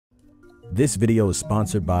This video is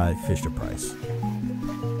sponsored by FisherPrice.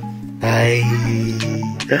 Hey.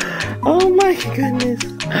 Oh my goodness.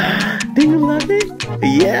 Do you love it?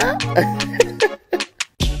 Yeah.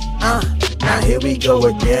 Now here we go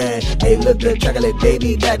again. Hey, look, the chocolate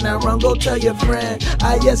baby got now wrong. Go tell your friend.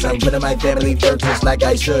 Yes, I'm putting my family first just like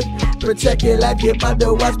I should. Protect your life, your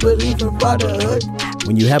mother, watch, believe in fatherhood.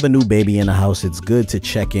 When you have a new baby in the house, it's good to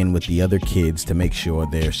check in with the other kids to make sure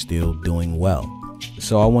they're still doing well.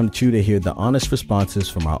 So I want you to hear the honest responses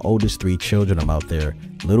from our oldest 3 children about their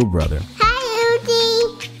little brother. Hi,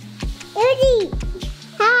 Uzi. Uzi.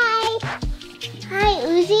 Hi. Hi,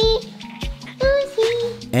 Uzi.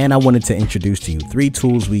 Uzi. And I wanted to introduce to you 3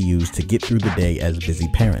 tools we use to get through the day as busy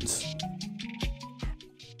parents.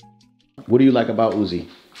 What do you like about Uzi?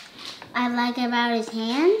 I like about his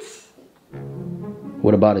hands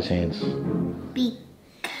What about his hands?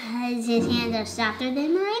 because his hands are softer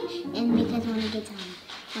than mine, and because when he gets on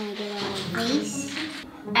my face.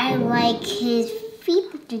 I like his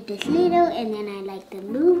feet, they're this little, and then I like to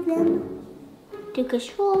move them to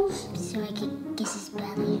controls so I can kiss his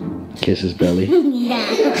belly. Kiss his belly? Yeah.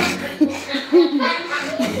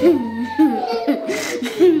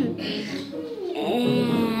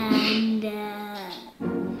 And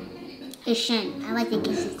his chin. I like to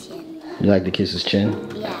kiss his chin. You like to kiss his chin?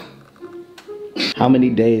 Yeah. How many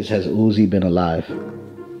days has Uzi been alive?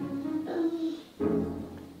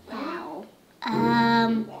 Wow.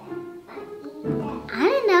 I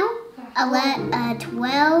don't know.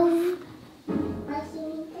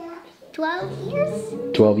 12 years?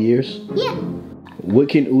 12 years? Yeah. What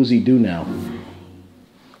can Uzi do now?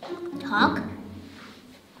 Talk?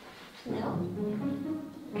 No.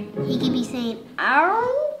 He could be saying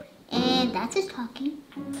ow, and that's his talking.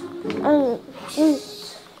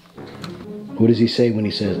 What does he say when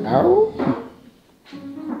he says ow?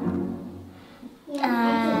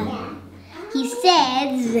 He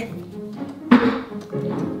says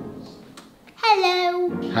hello.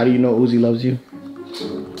 How do you know Uzi loves you?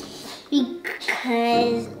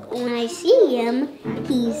 Because when I see him,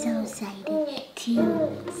 he's so excited to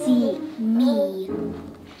see me.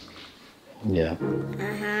 Yeah.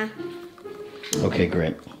 Uh-huh. Okay,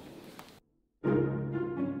 great.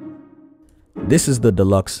 This is the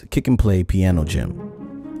deluxe kick and play piano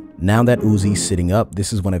gym. Now that Uzi's sitting up,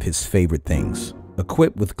 this is one of his favorite things.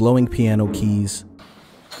 Equipped with glowing piano keys,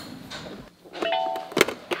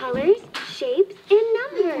 colors, shapes, and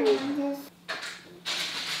numbers.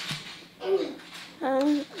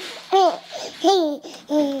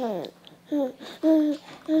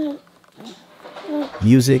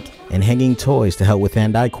 music, and hanging toys to help with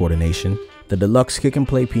hand-eye coordination, the deluxe kick and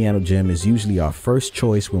play piano gym is usually our first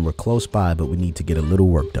choice when we're close by but we need to get a little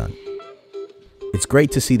work done. It's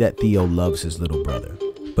great to see that Theo loves his little brother,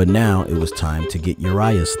 but now it was time to get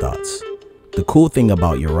Uriah's thoughts. The cool thing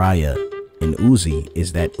about Uriah and Uzi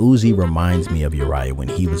is that Uzi reminds me of Uriah when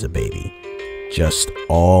he was a baby. Just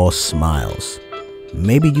all smiles.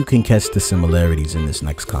 Maybe you can catch the similarities in this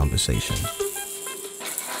next conversation.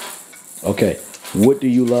 Okay, what do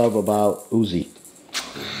you love about Uzi?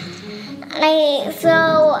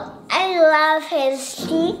 I love his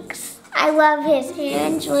cheeks. I love his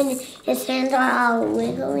hands when his hands are all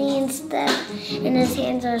wiggly and stuff. And his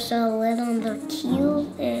hands are so little and they're cute.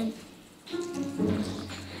 And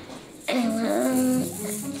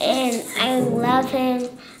I love him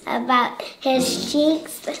about his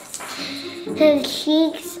cheeks. His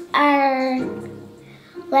cheeks are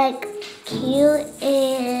like cute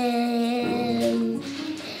and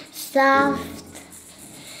soft.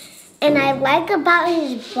 And I like about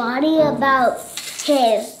his body, about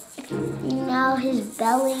his, his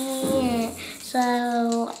belly,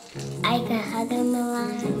 so I can hug him a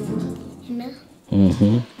lot,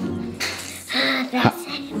 Mm-hmm. That's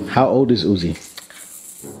it. How old is Uzi?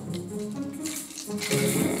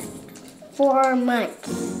 4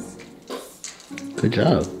 months. Good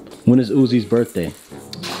job. When is Uzi's birthday?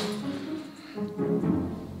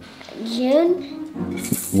 June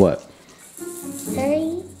What?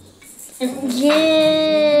 30?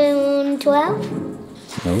 June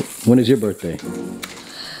 12? No. When is your birthday?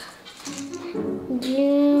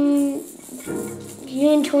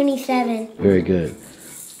 June 27. Very good.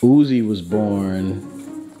 Uzi was born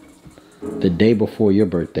the day before your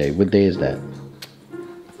birthday. What day is that?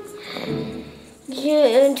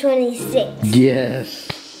 June 26.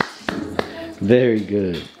 Yes. Very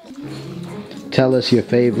good. Tell us your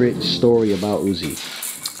favorite story about Uzi.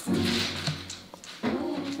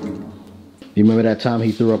 Do you remember that time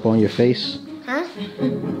he threw up on your face? Huh?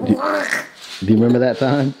 Do you remember that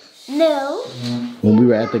time? No. When we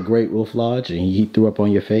were at the Great Wolf Lodge and he threw up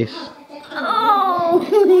on your face? Oh,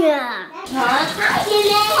 yeah.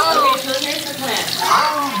 Okay, so here's the plan.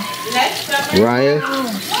 Next summer, Raya, you,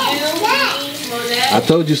 me, Monette. I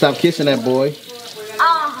told you stop kissing that boy.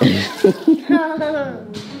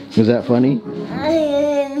 Was that funny?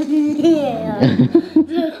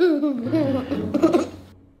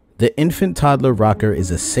 The infant toddler rocker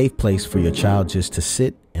is a safe place for your child just to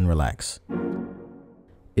sit and relax.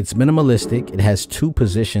 It's minimalistic, it has 2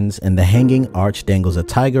 positions, and the hanging arch dangles a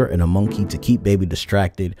tiger and a monkey to keep baby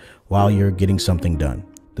distracted while you're getting something done.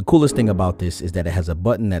 The coolest thing about this is that it has a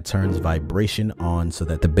button that turns vibration on so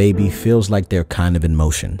that the baby feels like they're kind of in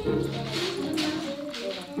motion. So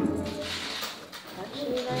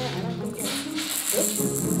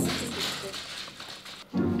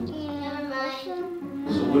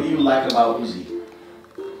what do you like about Uzi?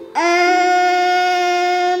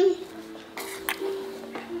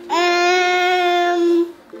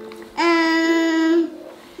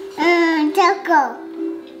 Choco.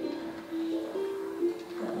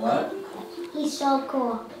 What? He's so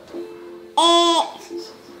cool.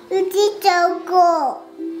 Uzi's so cool.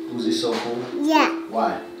 Uzi's so cool? Yeah.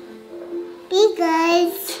 Why?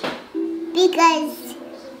 Because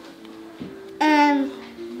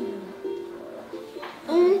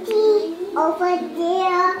Uzi over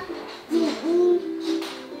there.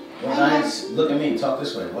 Well, nice. Look at me. Talk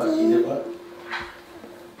this way. What? You did what?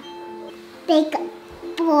 Big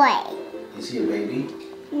boy. Is he a baby?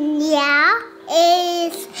 Yeah,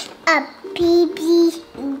 it's a baby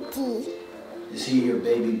Uzi. Is he your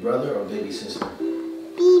baby brother or baby sister?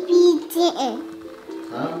 Baby Jitten.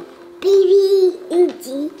 Huh? Baby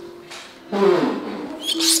Uzi.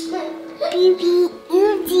 Baby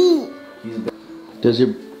Uzi. Does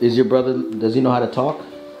your brother, does he know how to talk?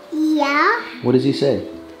 Yeah. What does he say?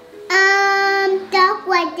 Talk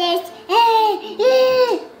like this.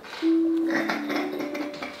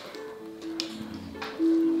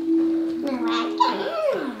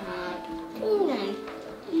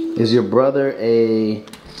 Is your brother a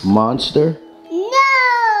monster?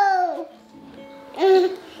 No.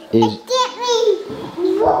 Is Get me.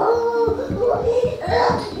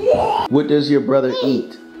 what does your brother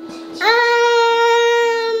eat?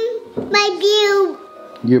 My view.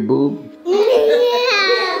 Your boob?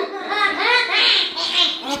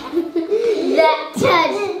 That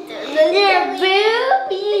touched your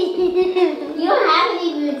boob. You don't have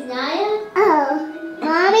any boobs, Naya. Oh,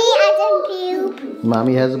 mommy has a boob.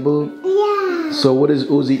 Mommy has a boob? Yeah. So what does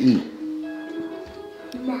Uzi eat?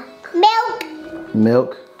 Milk.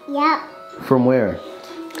 Milk? Yep. From where?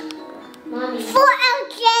 Mommy. For our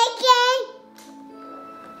chicken.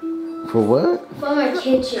 For what? From our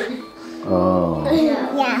kitchen. Oh.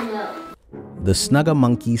 Yeah. The Snugga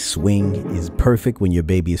Monkey swing is perfect when your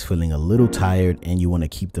baby is feeling a little tired and you want to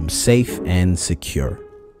keep them safe and secure.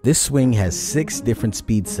 This swing has 6 different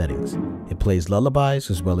speed settings. It plays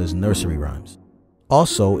lullabies as well as nursery rhymes.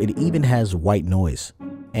 Also, it even has white noise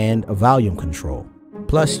and a volume control.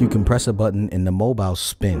 Plus, you can press a button and the mobile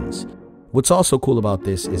spins. What's also cool about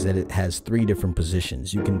this is that it has 3 different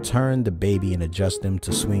positions. You can turn the baby and adjust them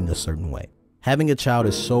to swing a certain way. Having a child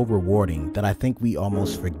is so rewarding that I think we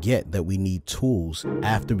almost forget that we need tools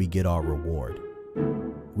after we get our reward.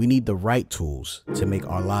 We need the right tools to make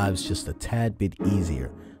our lives just a tad bit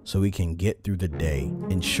easier so we can get through the day,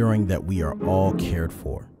 ensuring that we are all cared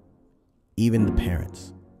for, even the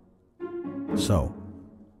parents. So,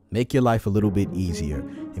 make your life a little bit easier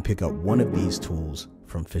and pick up one of these tools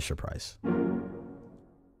from FisherPrice.